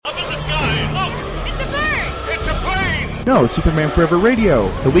No, Superman Forever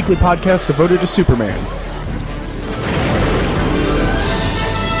Radio, the weekly podcast devoted to Superman.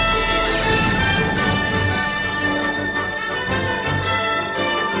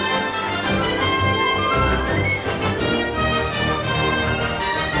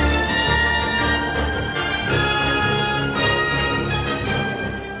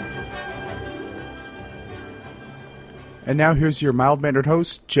 And now here's your mild-mannered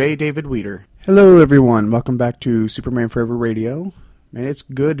host, J. David Weeder. Hello, everyone. Welcome back to Superman Forever Radio. Man, it's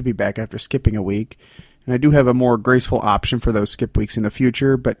good to be back after skipping a week. And I do have a more graceful option for those skip weeks in the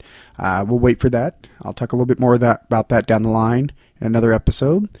future, but we'll wait for that. I'll talk a little bit more about that down the line in another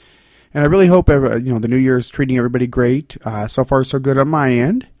episode. And I really hope the new year is treating everybody great. So far, so good on my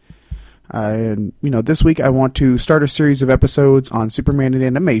end. And this week I want to start a series of episodes on Superman in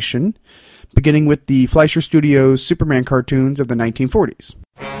animation, beginning with the Fleischer Studios Superman cartoons of the 1940s.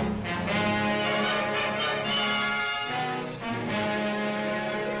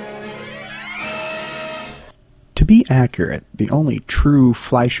 To be accurate, the only true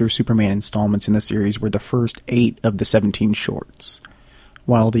Fleischer Superman installments in the series were the first 8 of the 17 shorts,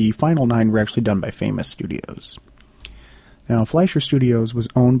 while the final 9 were actually done by Famous Studios. Now, Fleischer Studios was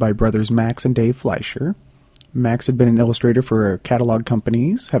owned by brothers Max and Dave Fleischer. Max had been an illustrator for catalog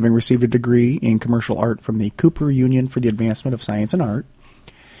companies, having received a degree in commercial art from the Cooper Union for the Advancement of Science and Art.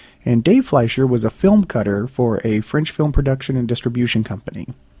 And Dave Fleischer was a film cutter for a French film production and distribution company.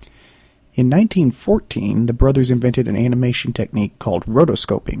 In 1914, the brothers invented an animation technique called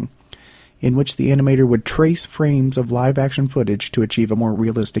rotoscoping, in which the animator would trace frames of live-action footage to achieve a more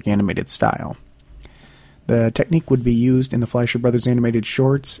realistic animated style. The technique would be used in the Fleischer Brothers animated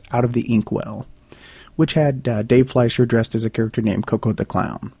shorts Out of the Inkwell, which had Dave Fleischer dressed as a character named Coco the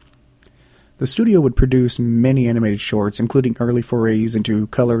Clown. The studio would produce many animated shorts, including early forays into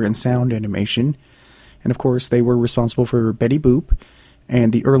color and sound animation, and of course they were responsible for Betty Boop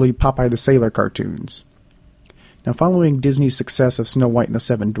and the early Popeye the Sailor cartoons. Now, following Disney's success of Snow White and the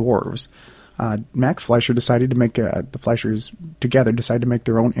Seven Dwarfs, Max Fleischer decided to make the Fleischers together decided to make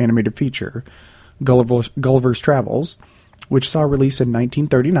their own animated feature, Gulliver's Travels, which saw release in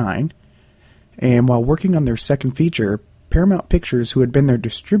 1939. And while working on their second feature, Paramount Pictures, who had been their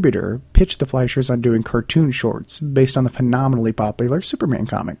distributor, pitched the Fleischers on doing cartoon shorts based on the phenomenally popular Superman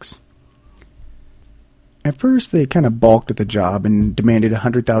comics. At first, they kind of balked at the job and demanded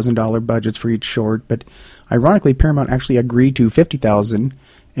 $100,000 budgets for each short, but ironically, Paramount actually agreed to $50,000,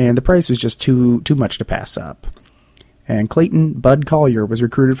 and the price was just too much to pass up. And Clayton Bud Collier was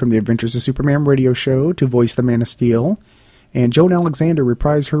recruited from the Adventures of Superman radio show to voice the Man of Steel, and Joan Alexander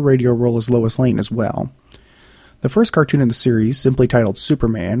reprised her radio role as Lois Lane as well. The first cartoon in the series, simply titled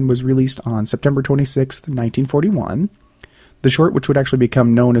Superman, was released on September 26, 1941. The short, which would actually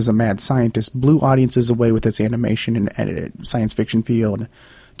become known as A Mad Scientist, blew audiences away with its animation and edited science fiction feel and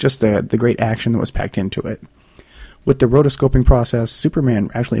just the great action that was packed into it. With the rotoscoping process,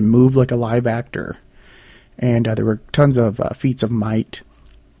 Superman actually moved like a live actor, and there were tons of feats of might.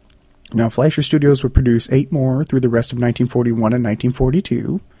 Now, Fleischer Studios would produce 8 more through the rest of 1941 and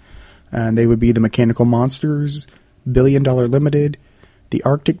 1942, and they would be The Mechanical Monsters, $1 Billion Limited, The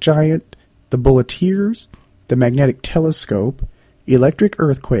Arctic Giant, The Bulleteers, The Magnetic Telescope, Electric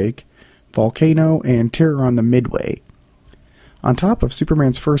Earthquake, Volcano, and Terror on the Midway. On top of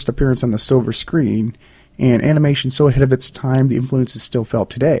Superman's first appearance on the silver screen, and animation so ahead of its time the influence is still felt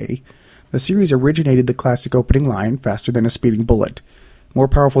today, the series originated the classic opening line, faster than a speeding bullet, more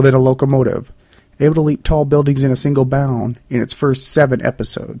powerful than a locomotive, able to leap tall buildings in a single bound in its first 7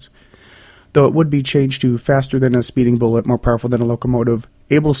 episodes. Though it would be changed to faster than a speeding bullet, more powerful than a locomotive,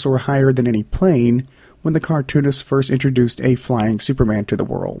 able to soar higher than any plane, when the cartoonists first introduced a flying Superman to the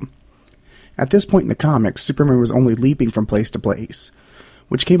world. At this point in the comics, Superman was only leaping from place to place,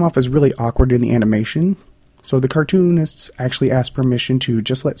 which came off as really awkward in the animation, so the cartoonists actually asked permission to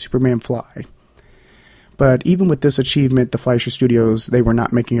just let Superman fly. But even with this achievement, the Fleischer Studios, they were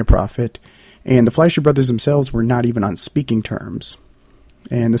not making a profit, and the Fleischer brothers themselves were not even on speaking terms.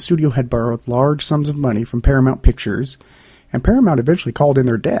 And the studio had borrowed large sums of money from Paramount Pictures, and Paramount eventually called in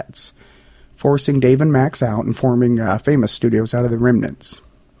their debts, forcing Dave and Max out and forming Famous Studios out of the remnants.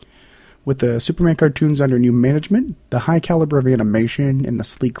 With the Superman cartoons under new management, the high caliber of animation and the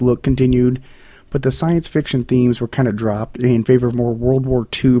sleek look continued, but the science fiction themes were kind of dropped in favor of more World War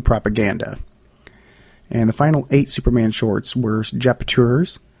II propaganda. And the final 8 Superman shorts were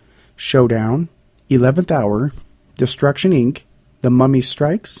Japeteurs, Showdown, 11th Hour, Destruction Inc., The Mummy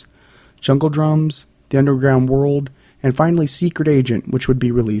Strikes, Jungle Drums, The Underground World, and finally Secret Agent, which would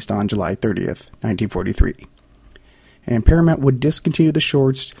be released on July 30th, 1943. And Paramount would discontinue the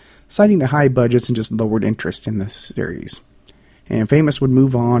shorts citing the high budgets and just lowered interest in the series. And Famous would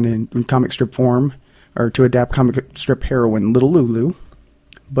move on in comic strip form, or to adapt comic strip heroine Little Lulu.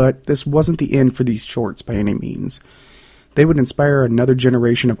 But this wasn't the end for these shorts by any means. They would inspire another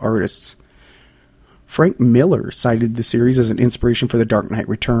generation of artists. Frank Miller cited the series as an inspiration for The Dark Knight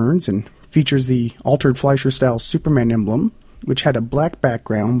Returns and features the altered Fleischer-style Superman emblem, which had a black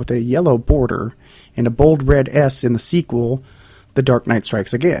background with a yellow border and a bold red S in the sequel, The Dark Knight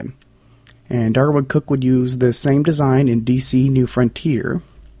Strikes Again. And Darwin Cook would use the same design in DC New Frontier.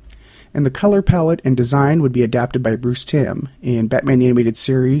 And the color palette and design would be adapted by Bruce Timm in Batman the Animated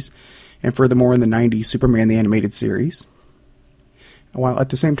Series, and furthermore in the 90s Superman the Animated Series. While at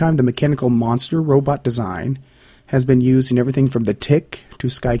the same time, the mechanical monster robot design has been used in everything from The Tick to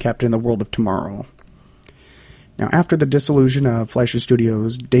Sky Captain in the World of Tomorrow. Now, after the dissolution of Fleischer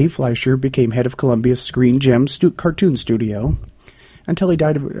Studios, Dave Fleischer became head of Columbia's Screen Gems cartoon studio until he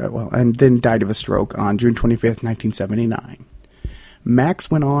died of a stroke on June 25th, 1979. Max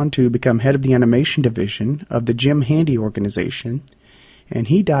went on to become head of the animation division of the Jim Handy organization, and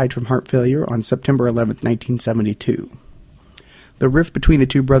he died from heart failure on September 11th, 1972. The rift between the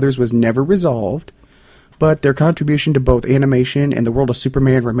two brothers was never resolved, but their contribution to both animation and the world of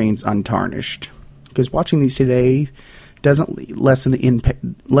Superman remains untarnished. Because watching these today doesn't lessen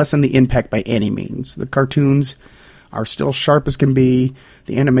the impact by any means. The cartoons are still sharp as can be.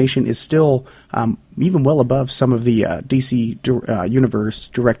 The animation is still even well above some of the DC Universe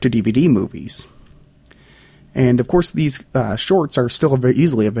direct-to-DVD movies. And, of course, these shorts are still very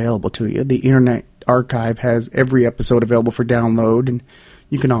easily available to you. The Internet Archive has every episode available for download, and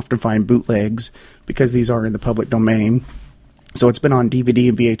you can often find bootlegs because these are in the public domain. So it's been on DVD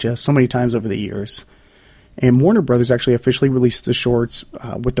and VHS so many times over the years. And Warner Brothers actually officially released the shorts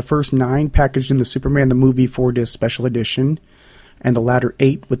with the first 9 packaged in the Superman the Movie 4-disc special edition, and the latter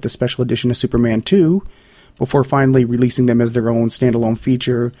 8 with the special edition of Superman 2, before finally releasing them as their own standalone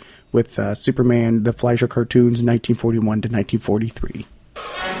feature with Superman the Fleischer cartoons 1941 to 1943.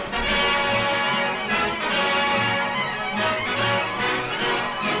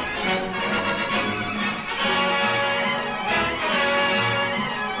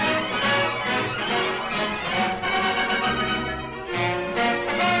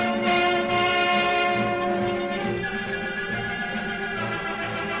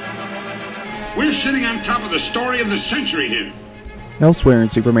 We're sitting on top of the story of the century here. Elsewhere in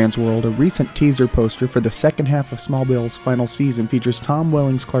Superman's world, a recent teaser poster for the second half of Smallville's final season features Tom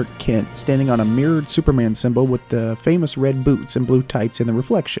Welling's Clark Kent standing on a mirrored Superman symbol with the famous red boots and blue tights in the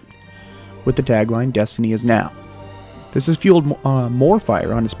reflection, with the tagline, "Destiny is now." This has fueled more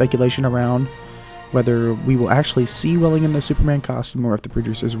fire on the speculation around whether we will actually see Welling in the Superman costume or if the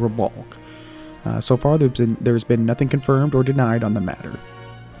producers will balk. So far, there's been nothing confirmed or denied on the matter.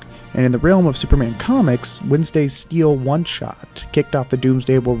 And in the realm of Superman comics, Wednesday's Steel One-Shot kicked off the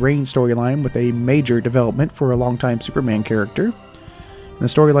Doomsday Will Reign storyline with a major development for a longtime Superman character. And the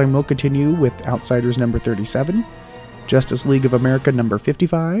storyline will continue with Outsiders number 37, Justice League of America number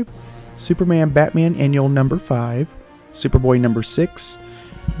 55, Superman Batman Annual number 5, Superboy number 6,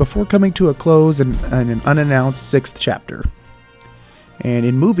 before coming to a close in an unannounced 6th chapter. And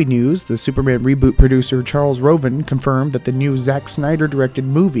in movie news, the Superman reboot producer Charles Roven confirmed that the new Zack Snyder-directed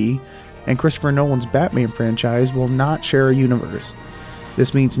movie and Christopher Nolan's Batman franchise will not share a universe.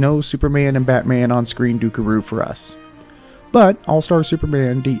 This means no Superman and Batman on-screen Dukaroo for us. But All-Star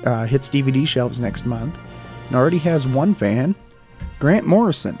Superman hits DVD shelves next month, and already has one fan, Grant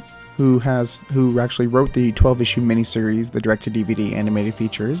Morrison, who actually wrote the 12-issue miniseries the direct-to-DVD animated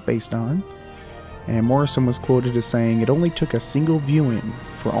feature is based on. And Morrison was quoted as saying, "It only took a single viewing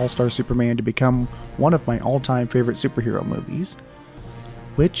for All-Star Superman to become one of my all-time favorite superhero movies."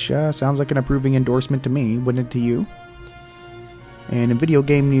 Which sounds like an approving endorsement to me, wouldn't it to you? And in video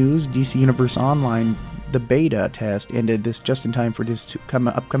game news, DC Universe Online, the beta test ended just in time for this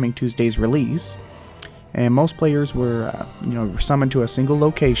upcoming Tuesday's release. And most players were summoned to a single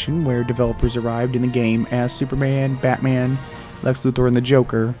location where developers arrived in the game as Superman, Batman, Lex Luthor, and the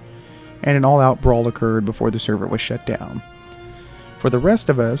Joker, and an all-out brawl occurred before the server was shut down. For the rest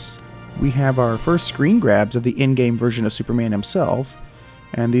of us, we have our first screen grabs of the in-game version of Superman himself,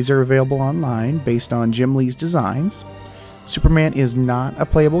 and these are available online based on Jim Lee's designs. Superman is not a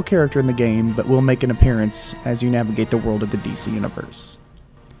playable character in the game, but will make an appearance as you navigate the world of the DC Universe.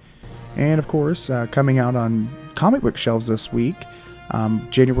 And of course, coming out on comic book shelves this week,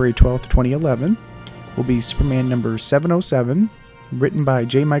 January 12th, 2011, will be Superman number 707, written by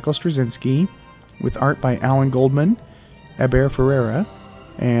J. Michael Straczynski, with art by Alan Goldman, Heber Ferreira,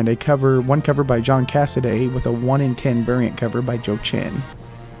 and one cover by John Cassaday, with a 1 in 10 variant cover by Joe Chin.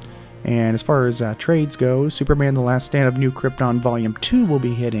 And as far as trades go, Superman The Last Stand of New Krypton Volume 2 will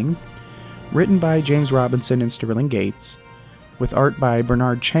be hitting, written by James Robinson and Sterling Gates, with art by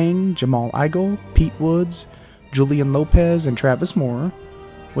Bernard Chang, Jamal Igle, Pete Woods, Julian Lopez, and Travis Moore,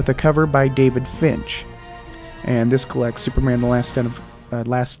 with a cover by David Finch. And this collects Superman The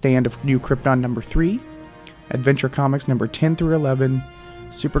Last Stand of New Krypton number 3, Adventure Comics number 10 through 11,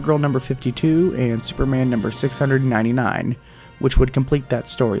 Supergirl number 52, and Superman number 699, which would complete that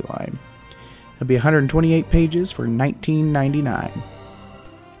storyline. It'll be 128 pages for $19.99.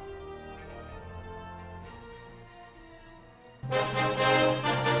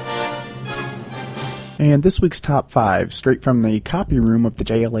 And this week's Top 5, straight from the copy room of the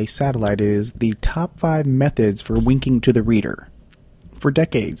JLA Satellite, is the Top 5 Methods for Winking to the Reader. For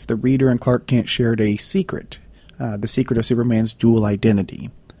decades, the reader and Clark Kent shared a secret, the secret of Superman's dual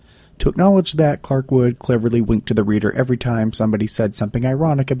identity. To acknowledge that, Clark would cleverly wink to the reader every time somebody said something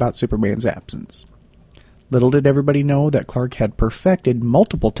ironic about Superman's absence. Little did everybody know that Clark had perfected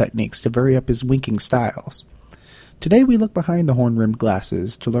multiple techniques to vary up his winking styles. Today we look behind the horn-rimmed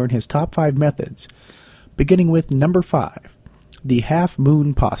glasses to learn his top 5 methods, beginning with number 5, the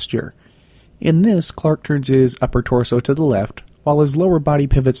half-moon posture. In this, Clark turns his upper torso to the left, while his lower body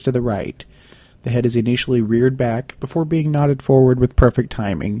pivots to the right. The head is initially reared back before being nodded forward with perfect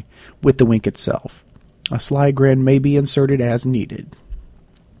timing, with the wink itself. A sly grin may be inserted as needed.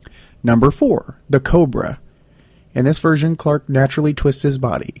 Number 4, the Cobra. In this version, Clark naturally twists his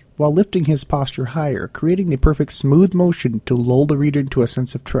body, while lifting his posture higher, creating the perfect smooth motion to lull the reader into a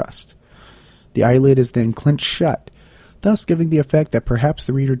sense of trust. The eyelid is then clenched shut, thus giving the effect that perhaps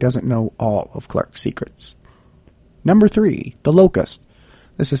the reader doesn't know all of Clark's secrets. Number 3, the Locust.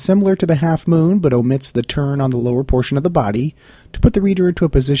 This is similar to the half moon, but omits the turn on the lower portion of the body to put the reader into a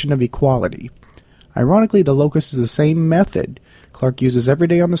position of equality. Ironically, the Locust is the same method Clark uses every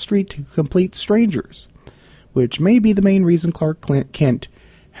day on the street to complete strangers, which may be the main reason Clark Kent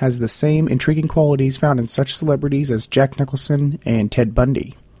has the same intriguing qualities found in such celebrities as Jack Nicholson and Ted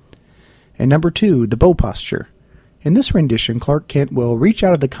Bundy. And number 2, the bow posture. In this rendition, Clark Kent will reach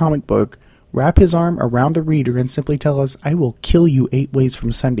out of the comic book, wrap his arm around the reader, and simply tell us, "I will kill you 8 ways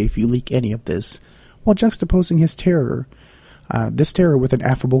from Sunday if you leak any of this," while juxtaposing his terror, with an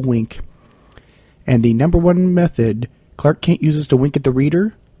affable wink. And the number 1 method Clark Kent uses to wink at the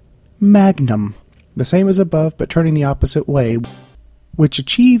reader? Magnum. The same as above, but turning the opposite way, which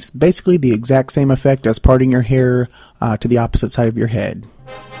achieves basically the exact same effect as parting your hair to the opposite side of your head.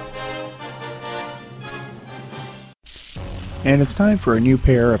 And it's time for a new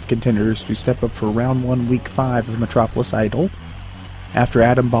pair of contenders to step up for Round 1, Week 5 of Metropolis Idol. After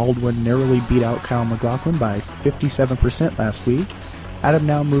Adam Baldwin narrowly beat out Kyle MacLachlan by 57% last week, Adam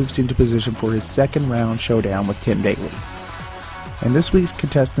now moves into position for his second round showdown with Tim Daly. And this week's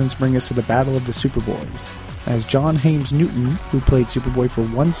contestants bring us to the Battle of the Superboys, as John Hames Newton, who played Superboy for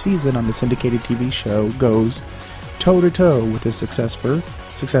 1 season on the syndicated TV show, goes toe-to-toe with his successor,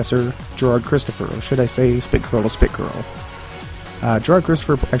 Gerard Christopher, or should I say Spit Girl to Spit Girl. Gerard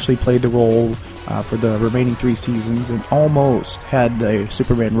Christopher actually played the role for the remaining 3 seasons and almost had the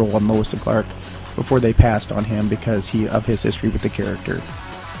Superman role on Lois and Clark before they passed on him because of his history with the character.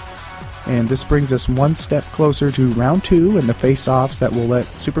 And this brings us one step closer to Round 2 and the face-offs that will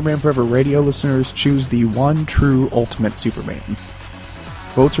let Superman Forever radio listeners choose the one true Ultimate Superman.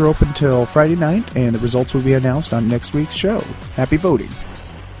 Votes are open till Friday night, and the results will be announced on next week's show. Happy voting!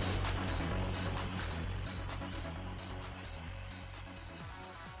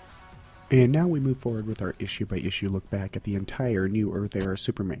 And now we move forward with our issue-by-issue look back at the entire New Earth era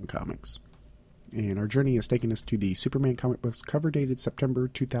Superman comics. And our journey has taken us to the Superman comic books cover dated September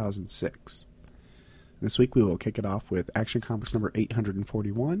 2006. This week we will kick it off with Action Comics number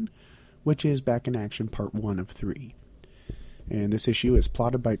 841, which is Back in Action Part 1 of 3. And this issue is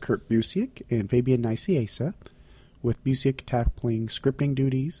plotted by Kurt Busiek and Fabian Nicieza, with Busiek tackling scripting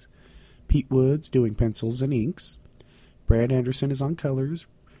duties, Pete Woods doing pencils and inks, Brad Anderson is on colors,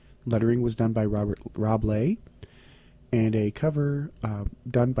 lettering was done by Rob Lay, and a cover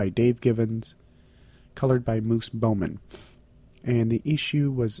done by Dave Givens, colored by Moose Bowman. And the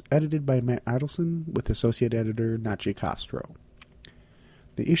issue was edited by Matt Idelson with associate editor Nachi Castro.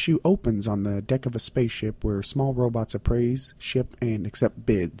 The issue opens on the deck of a spaceship where small robots appraise, ship, and accept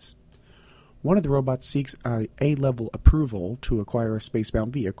bids. One of the robots seeks a A-level approval to acquire a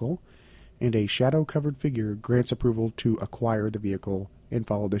spacebound vehicle, and a shadow-covered figure grants approval to acquire the vehicle and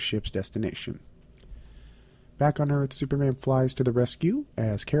follow the ship's destination. Back on Earth, Superman flies to the rescue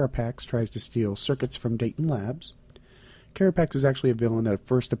as Carapax tries to steal circuits from Dayton Labs. Carapax is actually a villain that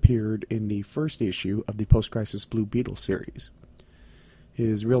first appeared in the first issue of the post-crisis Blue Beetle series.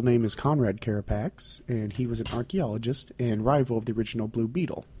 His real name is Conrad Carapax, and he was an archaeologist and rival of the original Blue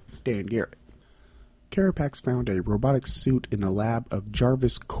Beetle, Dan Garrett. Carapax found a robotic suit in the lab of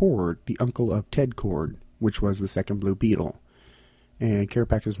Jarvis Cord, the uncle of Ted Cord, which was the second Blue Beetle. And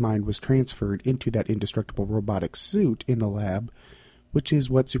Carapax's mind was transferred into that indestructible robotic suit in the lab, which is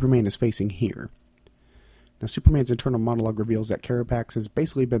what Superman is facing here. Now, Superman's internal monologue reveals that Carapax has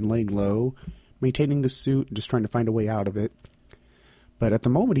basically been laying low, maintaining the suit, and just trying to find a way out of it. But at the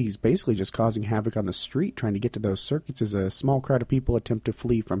moment, he's basically just causing havoc on the street, trying to get to those circuits as a small crowd of people attempt to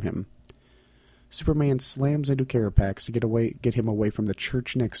flee from him. Superman slams into Carapax to get him away from the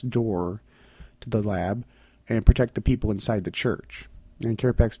church next door to the lab and protect the people inside the church. And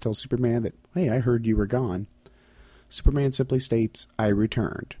Carapax tells Superman that, "Hey, I heard you were gone." Superman simply states, "I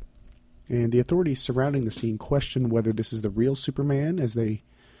returned." And the authorities surrounding the scene question whether this is the real Superman as they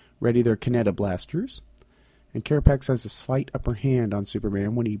ready their Kinetta blasters. And Carapax has a slight upper hand on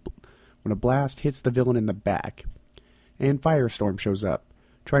Superman when a blast hits the villain in the back. And Firestorm shows up,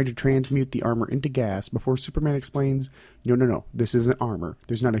 trying to transmute the armor into gas before Superman explains, No, this isn't armor.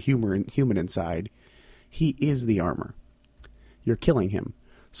 There's not a human inside. He is the armor. You're killing him."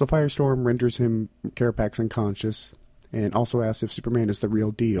 So Firestorm renders Carapax unconscious, and also asks if Superman is the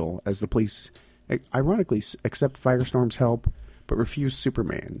real deal, as the police ironically accept Firestorm's help, but refuse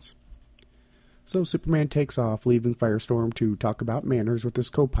Superman's. So Superman takes off, leaving Firestorm to talk about manners with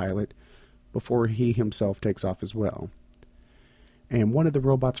his co-pilot, before he himself takes off as well. And one of the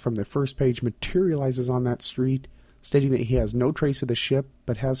robots from the first page materializes on that street, stating that he has no trace of the ship,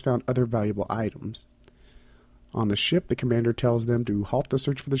 but has found other valuable items. On the ship, the commander tells them to halt the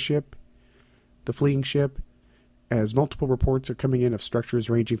search for the fleeing ship, as multiple reports are coming in of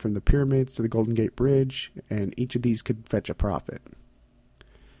structures ranging from the pyramids to the Golden Gate Bridge, and each of these could fetch a profit.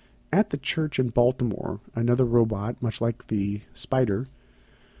 At the church in Baltimore, another robot, much like a spider,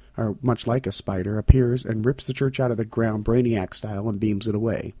 appears and rips the church out of the ground Brainiac style and beams it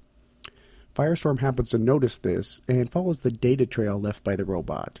away. Firestorm happens to notice this and follows the data trail left by the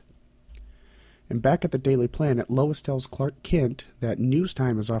robot. And back at the Daily Planet, Lois tells Clark Kent that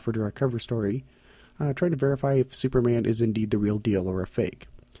Newstime has offered her a cover story, trying to verify if Superman is indeed the real deal or a fake,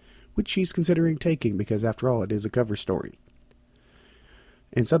 which she's considering taking because, after all, it is a cover story.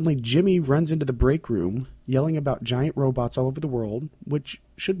 And suddenly Jimmy runs into the break room, yelling about giant robots all over the world, which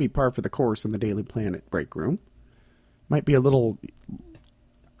should be par for the course in the Daily Planet break room. Might be a little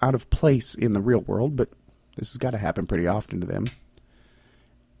out of place in the real world, but this has got to happen pretty often to them.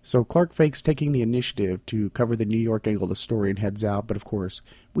 So Clark fakes taking the initiative to cover the New York angle of the story and heads out, but of course,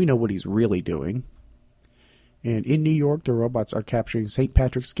 we know what he's really doing. And in New York, the robots are capturing St.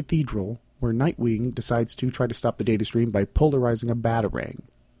 Patrick's Cathedral, where Nightwing decides to try to stop the data stream by polarizing a Batarang.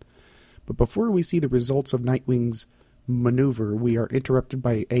 But before we see the results of Nightwing's maneuver, we are interrupted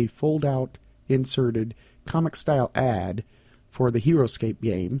by a fold-out, inserted, comic-style ad for the HeroScape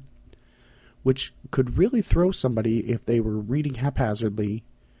game, which could really throw somebody if they were reading haphazardly,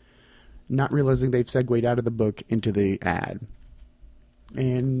 not realizing they've segued out of the book into the ad.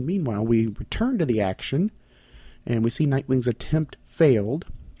 And meanwhile, we return to the action, and we see Nightwing's attempt failed,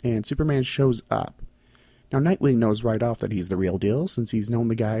 and Superman shows up. Now, Nightwing knows right off that he's the real deal, since he's known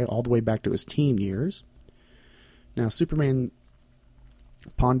the guy all the way back to his teen years. Now, Superman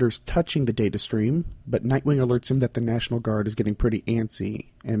ponders touching the data stream, but Nightwing alerts him that the National Guard is getting pretty antsy,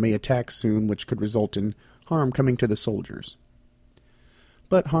 and may attack soon, which could result in harm coming to the soldiers.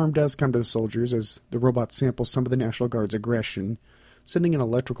 But harm does come to the soldiers, as the robot samples some of the National Guard's aggression, sending an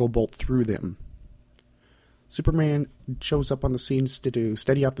electrical bolt through them. Superman shows up on the scene to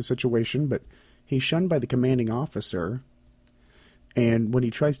steady out the situation, but he's shunned by the commanding officer, and when he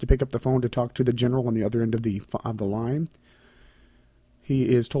tries to pick up the phone to talk to the general on the other end of the line, he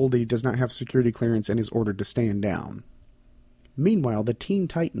is told that he does not have security clearance and is ordered to stand down. Meanwhile, the Teen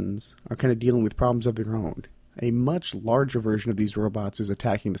Titans are kind of dealing with problems of their own. A much larger version of these robots is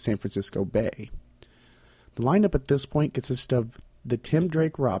attacking the San Francisco Bay. The lineup at this point consists of the Tim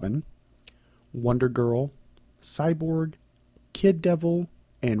Drake Robin, Wonder Girl, Cyborg, Kid Devil,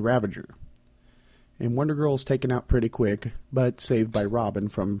 and Ravager. And Wonder Girl is taken out pretty quick, but saved by Robin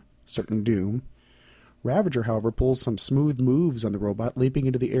from certain doom. Ravager, however, pulls some smooth moves on the robot, leaping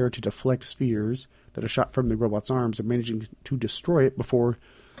into the air to deflect spheres that are shot from the robot's arms and managing to destroy it before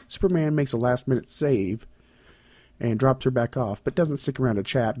Superman makes a last-minute save and drops her back off, but doesn't stick around to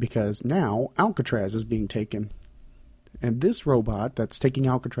chat because now Alcatraz is being taken. And this robot that's taking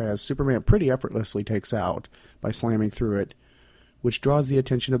Alcatraz, Superman pretty effortlessly takes out by slamming through it, which draws the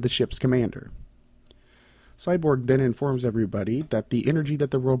attention of the ship's commander. Cyborg then informs everybody that the energy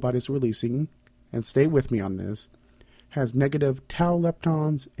that the robot is releasing, and stay with me on this, has negative tau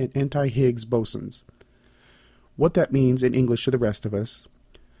leptons and anti-Higgs bosons. What that means in English to the rest of us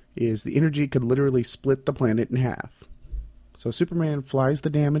is the energy could literally split the planet in half. So Superman flies the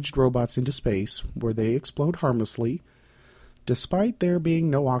damaged robots into space, where they explode harmlessly, despite there being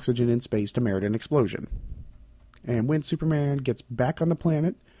no oxygen in space to merit an explosion. And when Superman gets back on the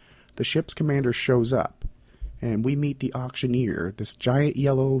planet, the ship's commander shows up, and we meet the Auctioneer, this giant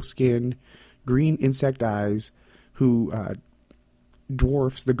yellow skin, green insect eyes, who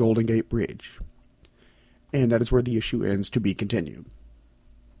dwarfs the Golden Gate Bridge. And that is where the issue ends, to be continued.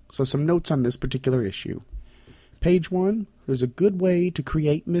 So some notes on this particular issue. Page 1, there's a good way to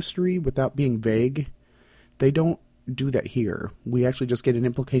create mystery without being vague. They don't do that here. We actually just get an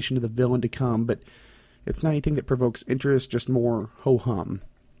implication of the villain to come, but it's not anything that provokes interest, just more ho-hum.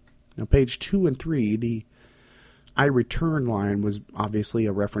 Now, page 2 and 3, the I Return line was obviously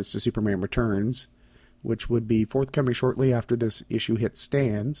a reference to Superman Returns, which would be forthcoming shortly after this issue hits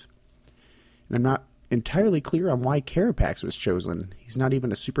stands. And I'm not entirely clear on why Carapax was chosen. He's not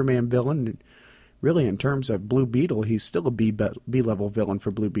even a Superman villain. Really, in terms of Blue Beetle, he's still a B-level villain for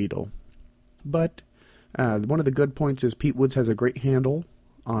Blue Beetle. But one of the good points is Pete Woods has a great handle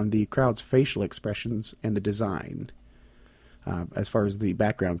on the crowd's facial expressions and the design, as far as the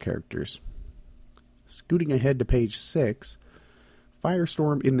background characters. Scooting ahead to page 6,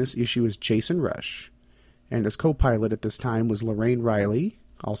 Firestorm in this issue is Jason Rush, and his co-pilot at this time was Lorraine Riley,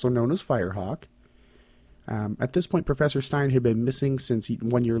 also known as Firehawk. At this point, Professor Stein had been missing since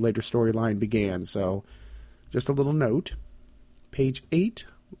 1 year later storyline began, so just a little note. Page 8,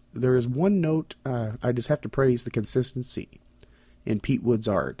 there is one note I just have to praise: the consistency in Pete Wood's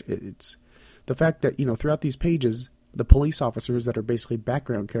art. It's the fact that, throughout these pages, the police officers that are basically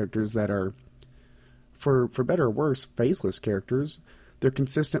background characters that are, for better or worse, faceless characters, they're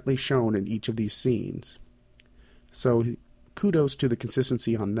consistently shown in each of these scenes. So kudos to the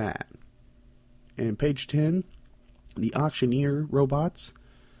consistency on that. And page 10, the Auctioneer robots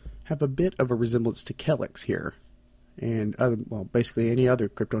have a bit of a resemblance to Kellex here, and basically any other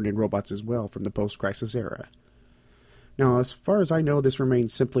Kryptonian robots as well from the post-crisis era. Now, as far as I know, this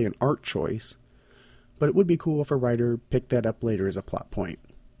remains simply an art choice, but it would be cool if a writer picked that up later as a plot point.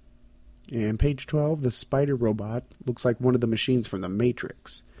 And page 12, the Spider robot looks like one of the machines from the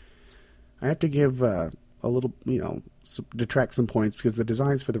Matrix. I have to give a little, detract some points, because the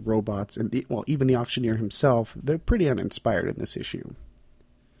designs for the robots and even the Auctioneer himself, they're pretty uninspired in this issue.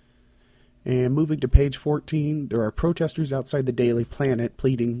 And moving to page 14, there are protesters outside the Daily Planet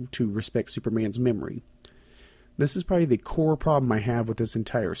pleading to respect Superman's memory. This is probably the core problem I have with this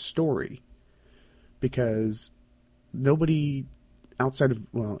entire story, because nobody outside of,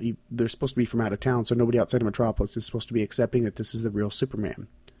 they're supposed to be from out of town, so nobody outside of Metropolis is supposed to be accepting that this is the real Superman.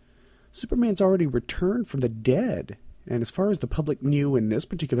 Superman's already returned from the dead, and as far as the public knew in this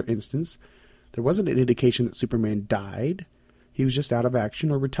particular instance, there wasn't an indication that Superman died. He was just out of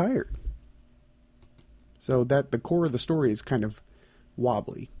action or retired. So that the core of the story is kind of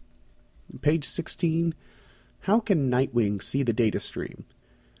wobbly. Page 16, how can Nightwing see the data stream?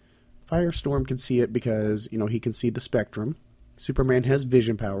 Firestorm can see it because, he can see the spectrum. Superman has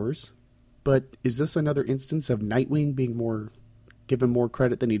vision powers. But is this another instance of Nightwing being given more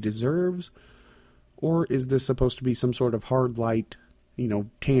credit than he deserves? Or is this supposed to be some sort of hard light,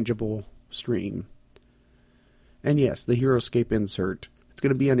 tangible stream? And yes, the HeroScape insert. It's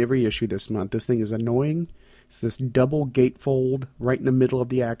going to be on every issue this month. This thing is annoying. It's this double gatefold right in the middle of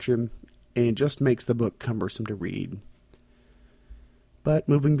the action, and just makes the book cumbersome to read. But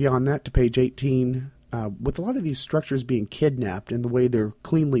moving beyond that to page 18, with a lot of these structures being kidnapped and the way they're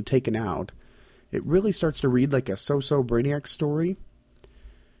cleanly taken out, it really starts to read like a so-so Brainiac story.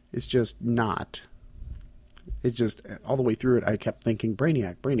 It's just not. It's just, all the way through it, I kept thinking,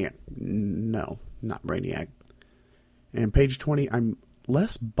 Brainiac. No, not Brainiac. And page 20, I'm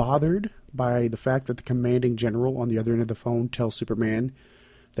less bothered by the fact that the commanding general on the other end of the phone tells Superman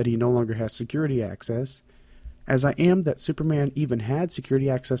that he no longer has security access, as I am that Superman even had security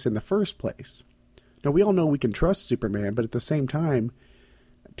access in the first place. Now, we all know we can trust Superman, but at the same time,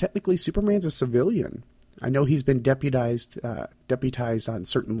 technically Superman's a civilian. I know he's been deputized on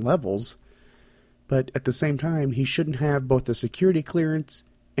certain levels, but at the same time, he shouldn't have both a security clearance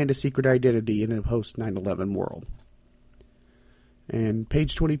and a secret identity in a post-9/11 world. And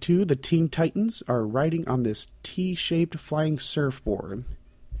page 22, the Teen Titans are riding on this T-shaped flying surfboard.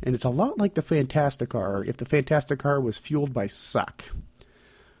 And it's a lot like the Fantastic Car, if the Fantastic Car was fueled by suck.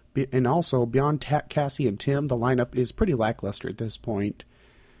 And also, beyond Cassie and Tim, the lineup is pretty lackluster at this point.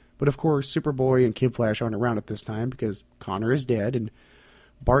 But of course, Superboy and Kid Flash aren't around at this time because Connor is dead, and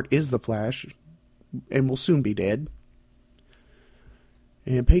Bart is the Flash, and will soon be dead.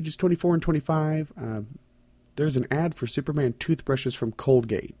 And pages 24 and 25, there's an ad for Superman toothbrushes from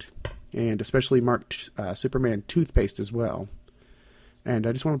Colgate, and especially marked Superman toothpaste as well. And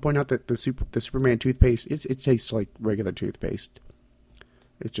I just want to point out that the Superman toothpaste, it tastes like regular toothpaste.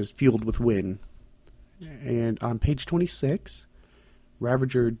 It's just fueled with wind. And on page 26,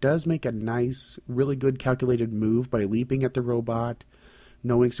 Ravager does make a nice, really good calculated move by leaping at the robot,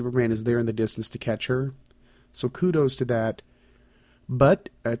 knowing Superman is there in the distance to catch her. So kudos to that. But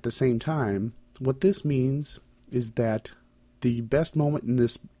at the same time, what this means is that the best moment in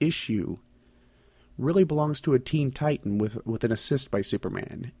this issue really belongs to a Teen Titan with an assist by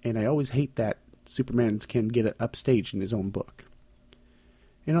Superman. And I always hate that Superman can get it upstaged in his own book.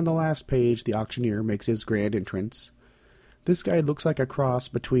 And on the last page, the Auctioneer makes his grand entrance. This guy looks like a cross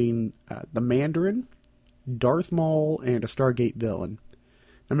between the Mandarin, Darth Maul, and a Stargate villain.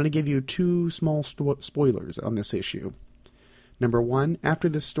 I'm going to give you two small spoilers on this issue. Number one, after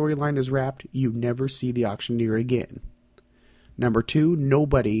this storyline is wrapped, you never see the Auctioneer again. Number two,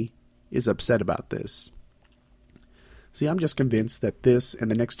 nobody is upset about this. See, I'm just convinced that this and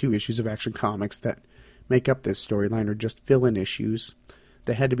the next two issues of Action Comics that make up this storyline are just fill-in issues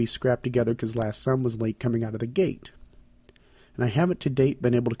that had to be scrapped together because Last Son was late coming out of the gate. And I haven't to date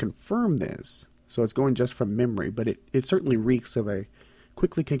been able to confirm this, so it's going just from memory, but it certainly reeks of a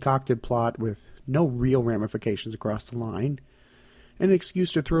quickly concocted plot with no real ramifications across the line, and an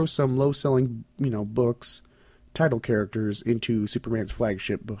excuse to throw some low-selling, books, title characters into Superman's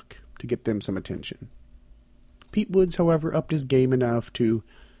flagship book to get them some attention. Pete Woods, however, upped his game enough to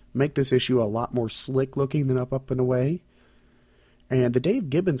make this issue a lot more slick-looking than Up and Away. And the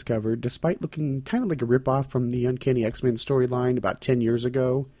Dave Gibbons cover, despite looking kind of like a ripoff from the Uncanny X-Men storyline about 10 years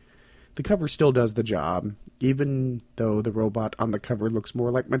ago, the cover still does the job, even though the robot on the cover looks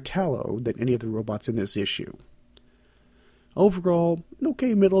more like Metallo than any of the robots in this issue. Overall, an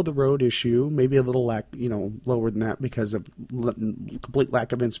okay middle-of-the-road issue, maybe a little lower than that because of complete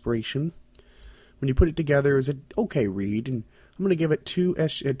lack of inspiration. When you put it together, it's an okay read, and I'm going to give it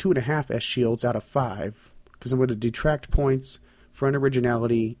 2.5 S shields out of 5, because I'm going to detract points for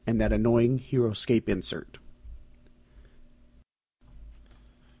unoriginality and that annoying HeroScape insert.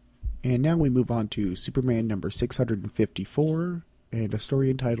 And now we move on to Superman number 654, and a story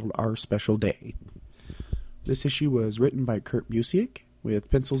entitled Our Special Day. This issue was written by Kurt Busiek, with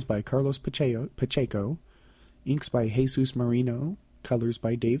pencils by Carlos Pacheco, inks by Jesus Marino, colors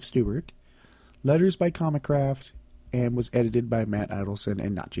by Dave Stewart, letters by Comicraft, and was edited by Matt Idelson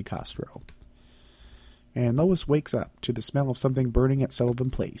and Nachi Castro. And Lois wakes up to the smell of something burning at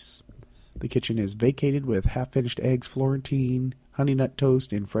Sullivan Place. The kitchen is vacated with half-finished eggs Florentine, honey nut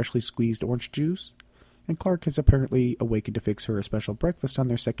toast, and freshly squeezed orange juice, and Clark has apparently awakened to fix her a special breakfast on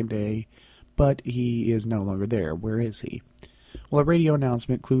their second day, but he is no longer there. Where is he? Well, a radio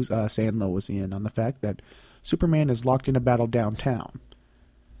announcement clues us and Lois in on the fact that Superman is locked in a battle downtown.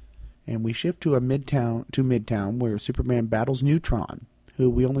 And we shift to Midtown, where Superman battles Neutron, who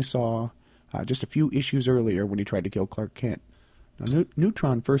we only saw just a few issues earlier when he tried to kill Clark Kent. Now,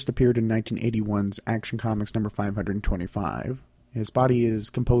 Neutron first appeared in 1981's Action Comics number 525. His body is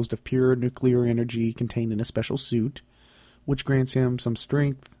composed of pure nuclear energy contained in a special suit, which grants him some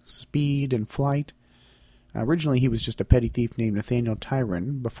strength, speed, and flight. Originally, he was just a petty thief named Nathaniel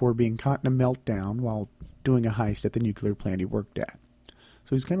Tyron before being caught in a meltdown while doing a heist at the nuclear plant he worked at.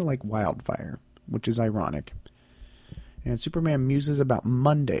 So he's kind of like Wildfire, which is ironic. And Superman muses about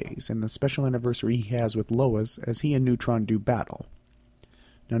Mondays and the special anniversary he has with Lois as he and Neutron do battle.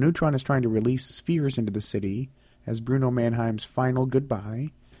 Now, Neutron is trying to release spheres into the city as Bruno Mannheim's final goodbye,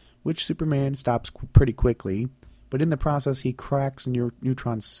 which Superman stops pretty quickly, but in the process he cracks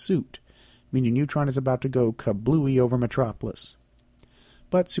Neutron's suit, meaning Neutron is about to go kablooey over Metropolis.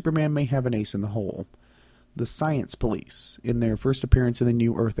 But Superman may have an ace in the hole. The Science Police, in their first appearance in the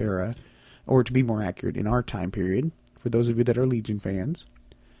New Earth era, or to be more accurate, in our time period, for those of you that are Legion fans,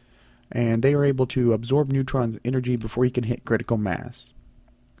 and they are able to absorb Neutron's energy before he can hit critical mass.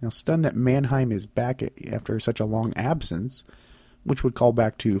 Now, stunned that Mannheim is back after such a long absence, which would call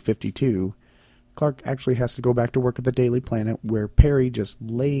back to 52, Clark actually has to go back to work at the Daily Planet, where Perry just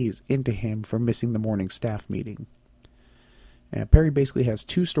lays into him for missing the morning staff meeting. Perry basically has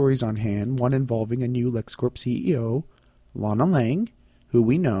two stories on hand, one involving a new LexCorp CEO, Lana Lang, who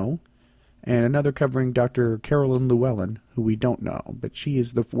we know, and another covering Dr. Carolyn Llewellyn, who we don't know, but she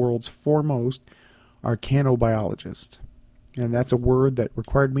is the world's foremost arcanobiologist. And that's a word that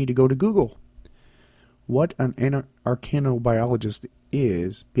required me to go to Google. What an arcanobiologist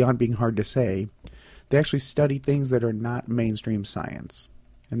is, beyond being hard to say, they actually study things that are not mainstream science.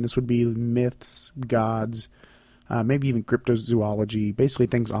 And this would be myths, gods, maybe even cryptozoology, basically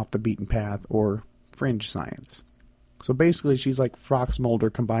things off the beaten path or fringe science. So basically she's like Fox Mulder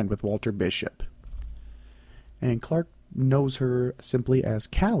combined with Walter Bishop. And Clark knows her simply as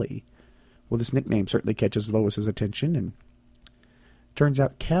Callie. Well, this nickname certainly catches Lois's attention, and turns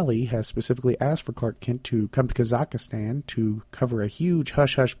out Callie has specifically asked for Clark Kent to come to Kazakhstan to cover a huge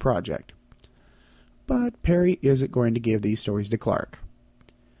hush-hush project. But Perry isn't going to give these stories to Clark,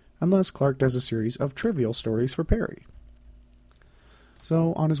 unless Clark does a series of trivial stories for Perry.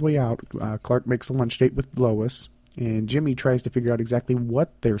 So, on his way out, Clark makes a lunch date with Lois, and Jimmy tries to figure out exactly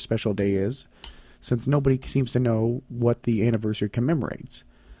what their special day is, since nobody seems to know what the anniversary commemorates.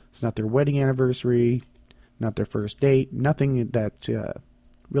 It's not their wedding anniversary, not their first date, nothing that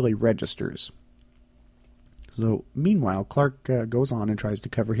really registers. So, meanwhile, Clark goes on and tries to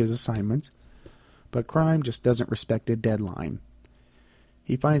cover his assignments, but crime just doesn't respect a deadline.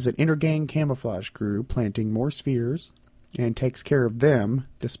 He finds an inter-gang camouflage crew planting more spheres, and takes care of them,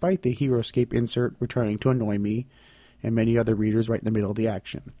 despite the Heroscape insert returning to annoy me and many other readers right in the middle of the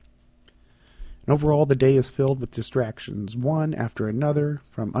action. And overall, the day is filled with distractions, one after another,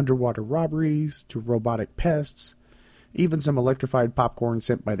 from underwater robberies to robotic pests, even some electrified popcorn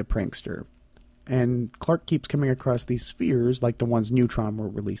sent by the prankster. And Clark keeps coming across these spheres like the ones Neutron were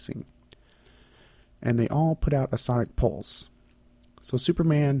releasing. And they all put out a sonic pulse. So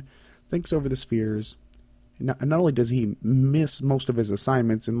Superman thinks over the spheres. Not only does he miss most of his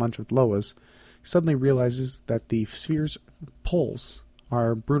assignments in Lunch with Lois, he suddenly realizes that the sphere's pulse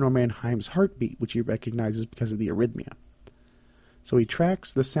are Bruno Mannheim's heartbeat, which he recognizes because of the arrhythmia. So he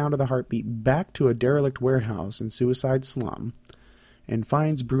tracks the sound of the heartbeat back to a derelict warehouse in Suicide Slum and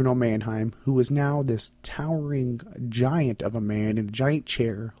finds Bruno Mannheim, who is now this towering giant of a man in a giant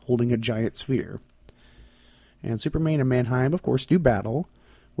chair holding a giant sphere. And Superman and Mannheim, of course, do battle,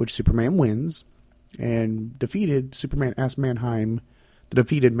 which Superman wins. And defeated, Superman asks the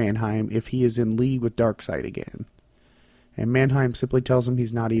defeated Mannheim, if he is in league with Darkseid again. And Mannheim simply tells him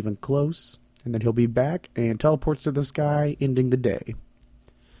he's not even close, and that he'll be back, and teleports to the sky, ending the day.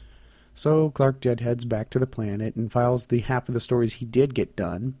 So Clark Kent heads back to the planet and files the half of the stories he did get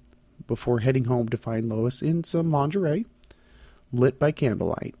done, before heading home to find Lois in some lingerie, lit by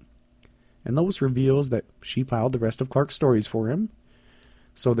candlelight. And Lois reveals that she filed the rest of Clark's stories for him.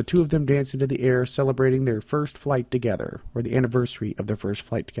 So the two of them dance into the air, celebrating their first flight together, or the anniversary of their first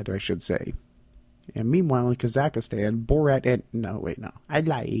flight together, I should say. And meanwhile, in Kazakhstan, Borat and...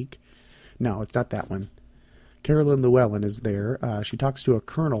 No, it's not that one. Carolyn Llewellyn is there. She talks to a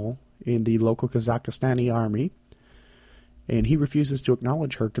colonel in the local Kazakhstani army, and he refuses to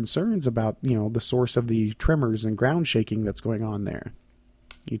acknowledge her concerns about, the source of the tremors and ground shaking that's going on there.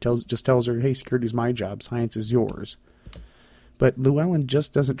 He just tells her, hey, security's my job, science is yours. But Llewellyn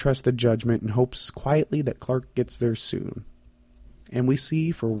just doesn't trust the judgment and hopes quietly that Clark gets there soon. And we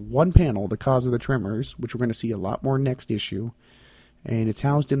see for one panel the cause of the tremors, which we're going to see a lot more next issue. And it's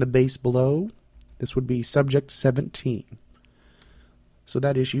housed in the base below. This would be Subject 17. So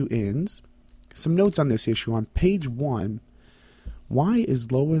that issue ends. Some notes on this issue. On page 1, why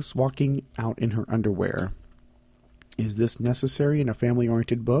is Lois walking out in her underwear? Is this necessary in a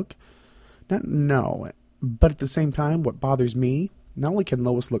family-oriented book? No. But at the same time, what bothers me, not only can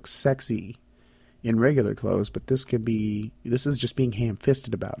Lois look sexy in regular clothes, but this is just being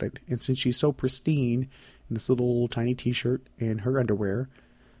ham-fisted about it. And since she's so pristine in this little tiny t-shirt and her underwear,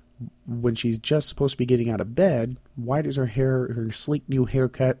 when she's just supposed to be getting out of bed, why does her sleek new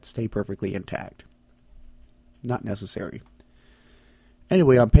haircut stay perfectly intact? Not necessary.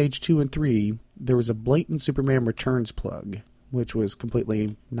 Anyway, on page 2 and 3, there was a blatant Superman Returns plug, which was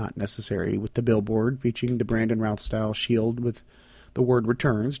completely not necessary, with the billboard featuring the Brandon Routh style shield with the word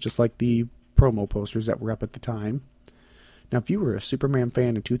returns, just like the promo posters that were up at the time. Now, if you were a Superman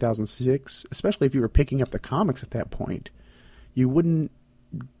fan in 2006, especially if you were picking up the comics at that point, you wouldn't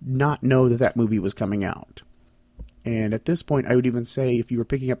not know that movie was coming out. And at this point, I would even say if you were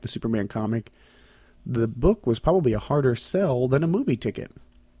picking up the Superman comic, the book was probably a harder sell than a movie ticket,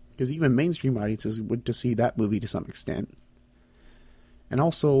 because even mainstream audiences would to see that movie to some extent. And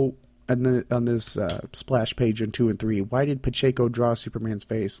also, on this splash page in 2 and 3, why did Pacheco draw Superman's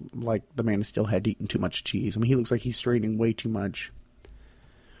face like the man still had eaten too much cheese? I mean, he looks like he's straining way too much.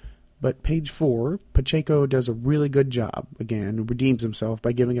 But page 4, Pacheco does a really good job, again, redeems himself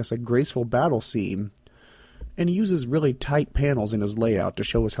by giving us a graceful battle scene, and he uses really tight panels in his layout to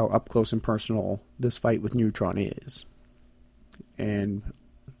show us how up close and personal this fight with Neutron is. And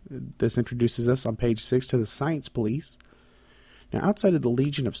this introduces us on page 6 to the Science Police. Now, outside of the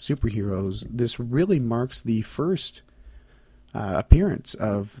Legion of Superheroes, this really marks the first appearance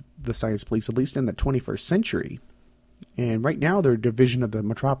of the Science Police, at least in the 21st century. And right now they're a division of the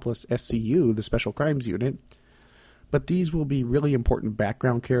Metropolis SCU, the Special Crimes Unit. But these will be really important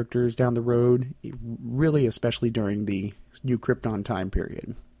background characters down the road, really especially during the New Krypton time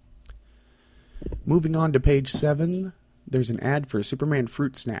period. Moving on to page 7, there's an ad for Superman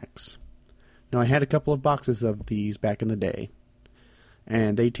fruit snacks. Now, I had a couple of boxes of these back in the day,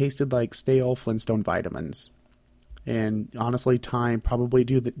 and they tasted like stale Flintstone vitamins. And honestly, time probably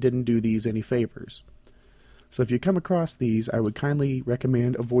didn't do these any favors. So if you come across these, I would kindly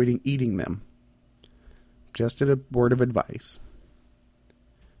recommend avoiding eating them. Just a word of advice.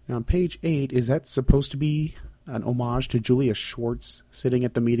 Now, on page 8, is that supposed to be an homage to Julia Schwartz sitting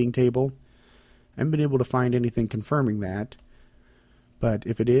at the meeting table? I haven't been able to find anything confirming that. But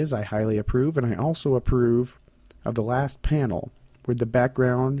if it is, I highly approve, and I also approve of the last panel, where the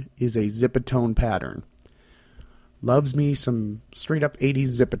background is a Zipatone pattern. Loves me some straight-up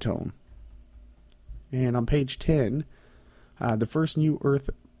 80s Zipatone. And on page 10, the first New Earth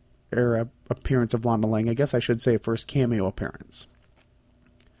era appearance of Lana Lang, I guess I should say first cameo appearance,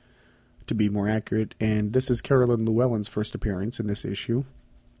 to be more accurate, and this is Carolyn Llewellyn's first appearance in this issue.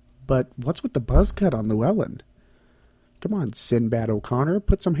 But what's with the buzz cut on Llewellyn? Come on, Sinbad O'Connor,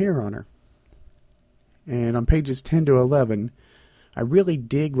 put some hair on her. And on pages 10 to 11, I really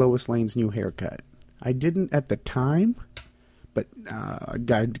dig Lois Lane's new haircut. I didn't at the time, but I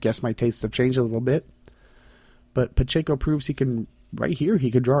guess my tastes have changed a little bit. But Pacheco proves he can, right here, he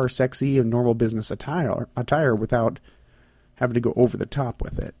could draw her sexy and normal business attire without having to go over the top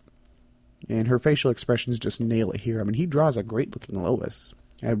with it. And her facial expressions just nail it here. I mean, he draws a great-looking Lois.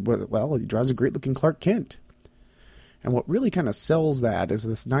 Well, he draws a great-looking Clark Kent. And what really kind of sells that is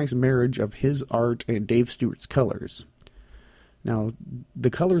this nice marriage of his art and Dave Stewart's colors. Now,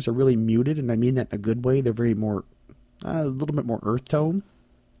 the colors are really muted, and I mean that in a good way. They're very more, a little bit more earth tone.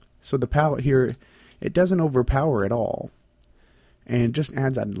 So the palette here, it doesn't overpower at all. And it just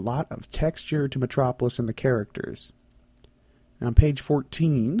adds a lot of texture to Metropolis and the characters. Now, on page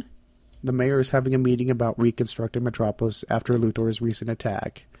 14, the mayor is having a meeting about reconstructing Metropolis after Luthor's recent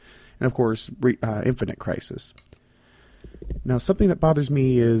attack. And, of course, Infinite Crisis. Now, something that bothers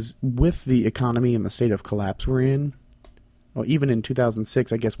me is, with the economy and the state of collapse we're in, well, even in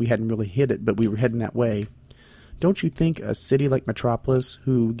 2006, I guess we hadn't really hit it, but we were heading that way. Don't you think a city like Metropolis,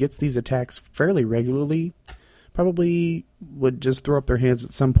 who gets these attacks fairly regularly, probably would just throw up their hands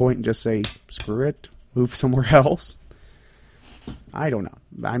at some point and just say, screw it, move somewhere else? I don't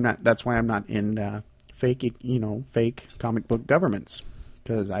know. That's why I'm not in fake comic book governments,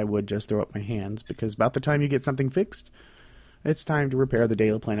 because I would just throw up my hands, because about the time you get something fixed, it's time to repair the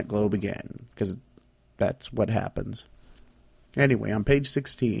Daily Planet globe again, because that's what happens. Anyway, on page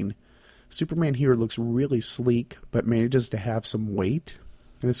 16, Superman here looks really sleek, but manages to have some weight.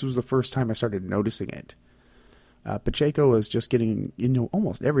 And this was the first time I started noticing it. Pacheco is just getting,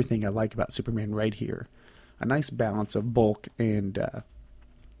 almost everything I like about Superman right here. A nice balance of bulk and,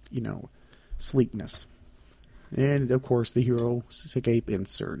 sleekness. And, of course, the Hero Escape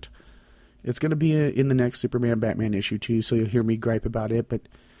insert. It's going to be in the next Superman Batman issue, too, so you'll hear me gripe about it, but it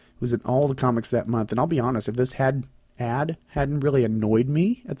was in all the comics that month. And I'll be honest, if this ad hadn't really annoyed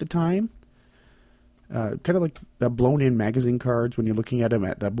me at the time, kind of like the blown-in magazine cards when you're looking at them